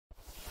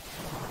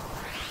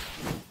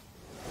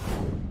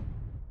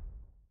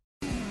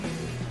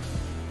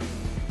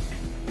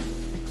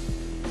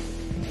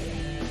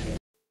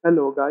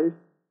Hello guys,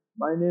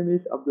 my name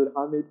is Abdul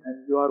Hamid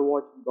and you are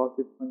watching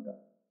Gossipfunda.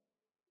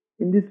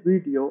 In this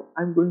video,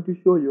 I'm going to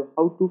show you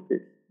how to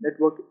fix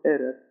network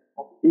error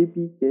of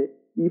APK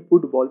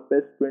eFootball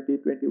PES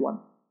 2021.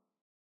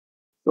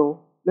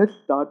 So let's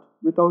start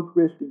without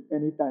wasting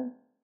any time.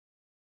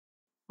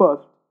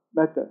 First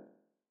method,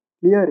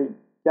 clearing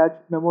cache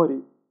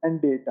memory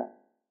and data.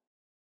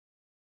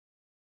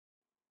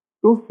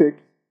 To fix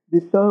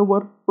the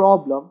server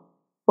problem,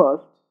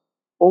 first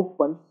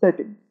open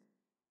settings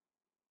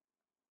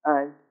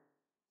and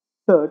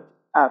search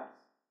apps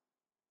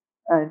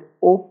and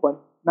open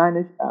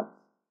manage apps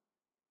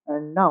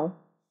and now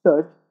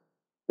search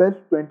PES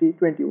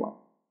 2021.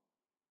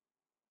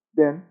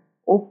 Then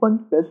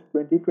open PES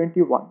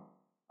 2021.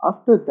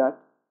 After that,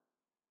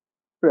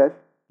 press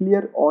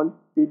clear all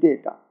the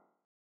data.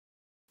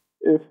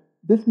 If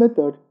this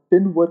method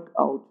didn't work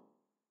out,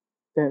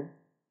 then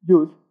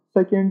use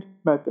second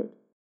method.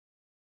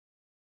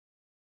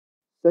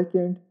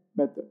 Second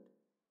method,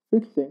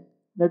 fixing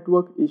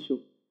network issue.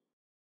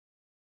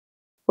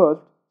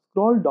 First,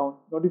 scroll down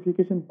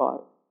notification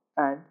bar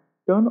and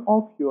turn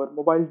off your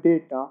mobile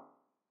data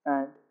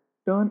and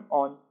turn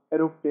on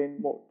aeroplane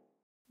mode.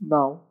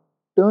 Now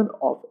turn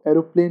off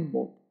aeroplane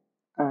mode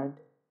and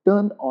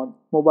turn on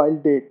mobile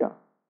data.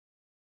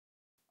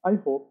 I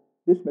hope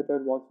this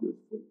method was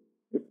useful.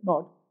 If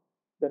not,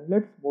 then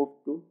let's move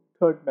to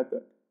third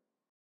method.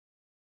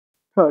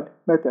 Third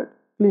method,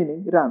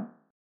 cleaning RAM.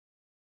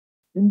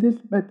 In this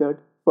method,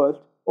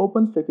 first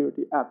open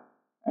security app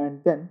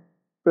and then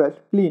press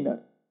cleaner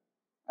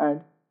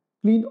and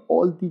clean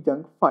all the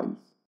junk files.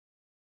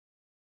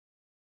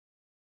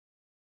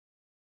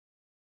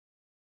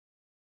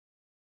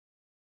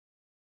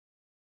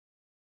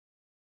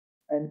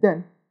 And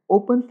then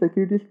open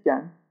security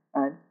scan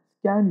and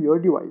scan your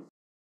device.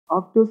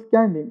 After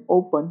scanning,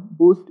 open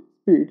boost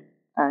speed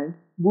and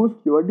boost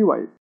your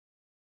device.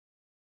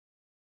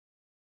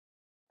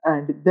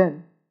 And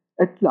then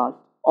at last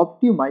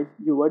optimize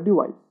your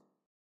device.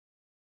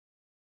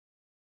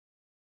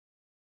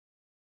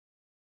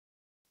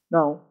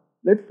 Now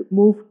let's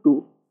move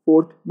to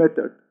fourth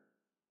method.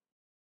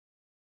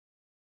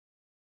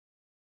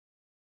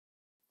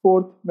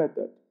 Fourth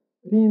method,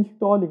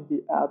 reinstalling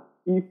the app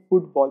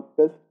eFootball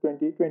PES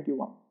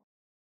 2021.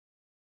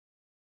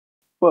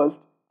 First,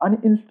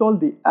 uninstall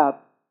the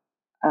app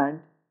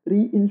and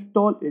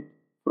reinstall it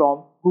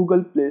from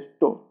Google Play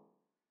Store.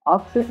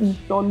 After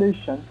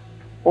installation,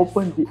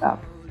 open the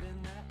app.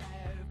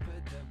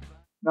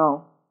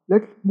 Now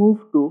let's move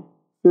to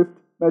fifth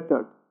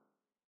method.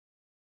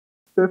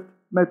 Fifth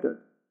method,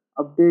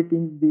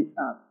 updating the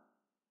app.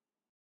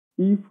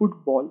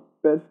 eFootball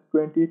PES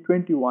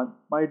 2021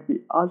 might be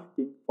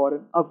asking for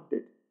an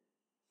update,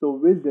 so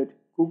visit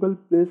Google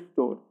Play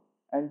Store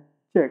and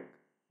check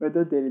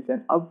whether there is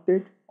an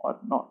update or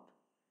not.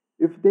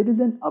 If there is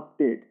an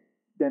update,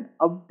 then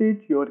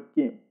update your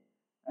game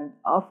and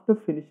after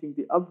finishing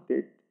the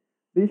update,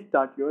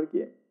 restart your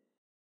game.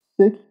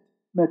 Sixth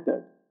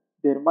method,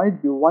 there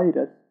might be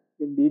virus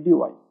in the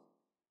device.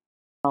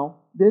 Now,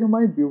 there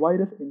might be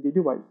virus in the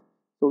device,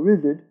 so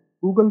visit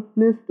Google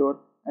Play Store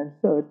and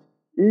search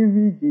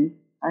AVG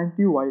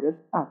antivirus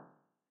app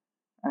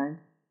and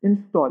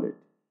install it.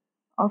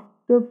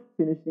 After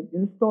finishing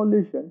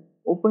installation,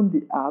 open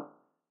the app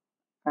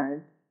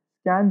and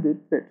scan the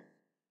threads.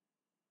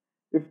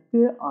 If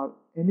there are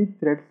any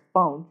threads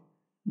found,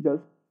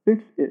 just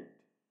fix it.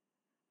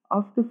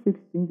 After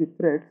fixing the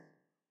threads,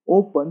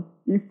 open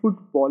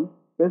eFootball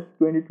PES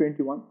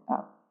 2021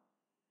 app.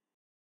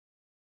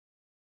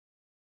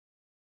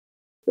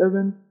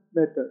 Seventh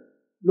method,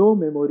 low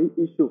memory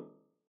issue.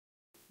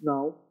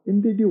 Now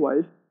in the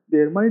device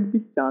there might be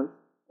chance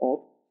of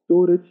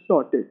storage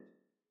shortage.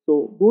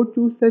 So go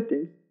to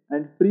settings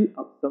and free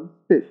up some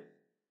space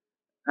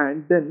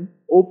and then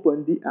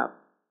open the app.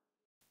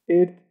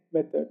 Eighth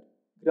method,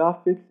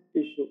 graphics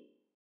issue.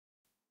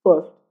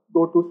 First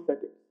go to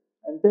settings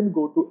and then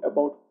go to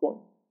about phone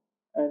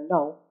and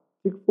now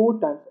click 4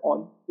 times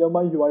on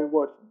MIUI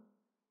version.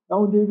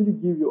 Now they will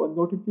give you a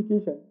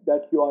notification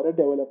that you are a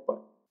developer.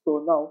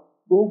 So now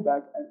go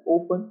back and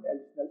open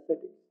additional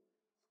settings.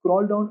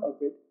 Scroll down a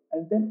bit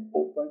and then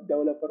open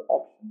developer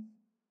options.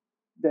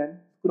 Then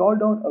scroll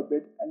down a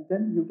bit and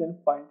then you can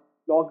find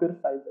logger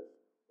sizes.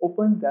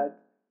 Open that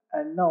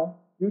and now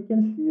you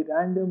can see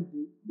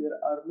randomly there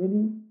are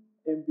many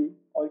MB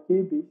or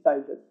KB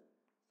sizes.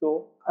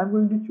 So I'm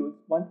going to choose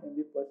 1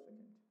 MB per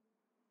second.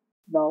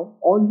 Now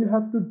all you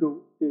have to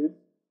do is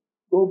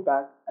go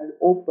back and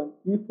open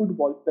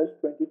eFootball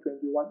PES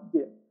 2021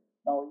 game.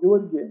 Now your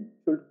game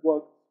should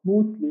work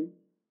smoothly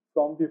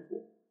from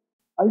before.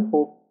 I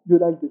hope you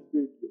like this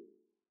video.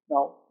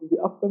 Now in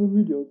the upcoming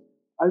videos,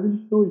 I will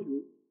show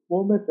you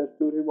more methods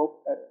to remove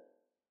errors.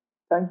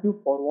 Thank you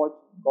for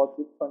watching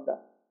Gossip Funda.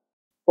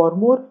 For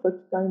more such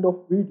kind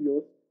of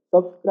videos,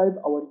 subscribe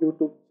our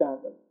YouTube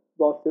channel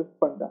Gossip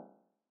Funda.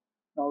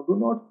 Now do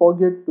not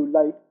forget to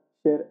like,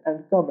 share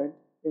and comment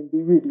in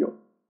the video.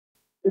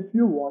 If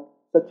you want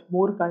such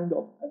more kind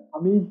of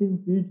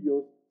amazing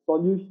videos,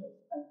 solutions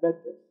and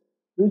methods,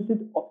 Visit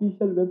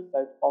official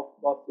website of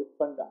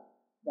Gossipfunda.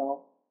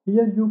 Now,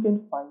 here you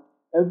can find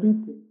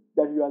everything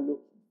that you are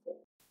looking for.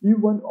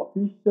 Even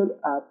official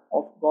app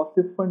of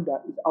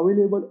Gossipfunda is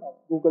available on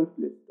Google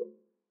Play Store.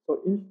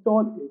 So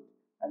install it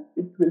and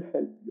it will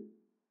help you.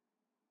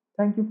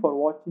 Thank you for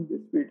watching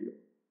this video.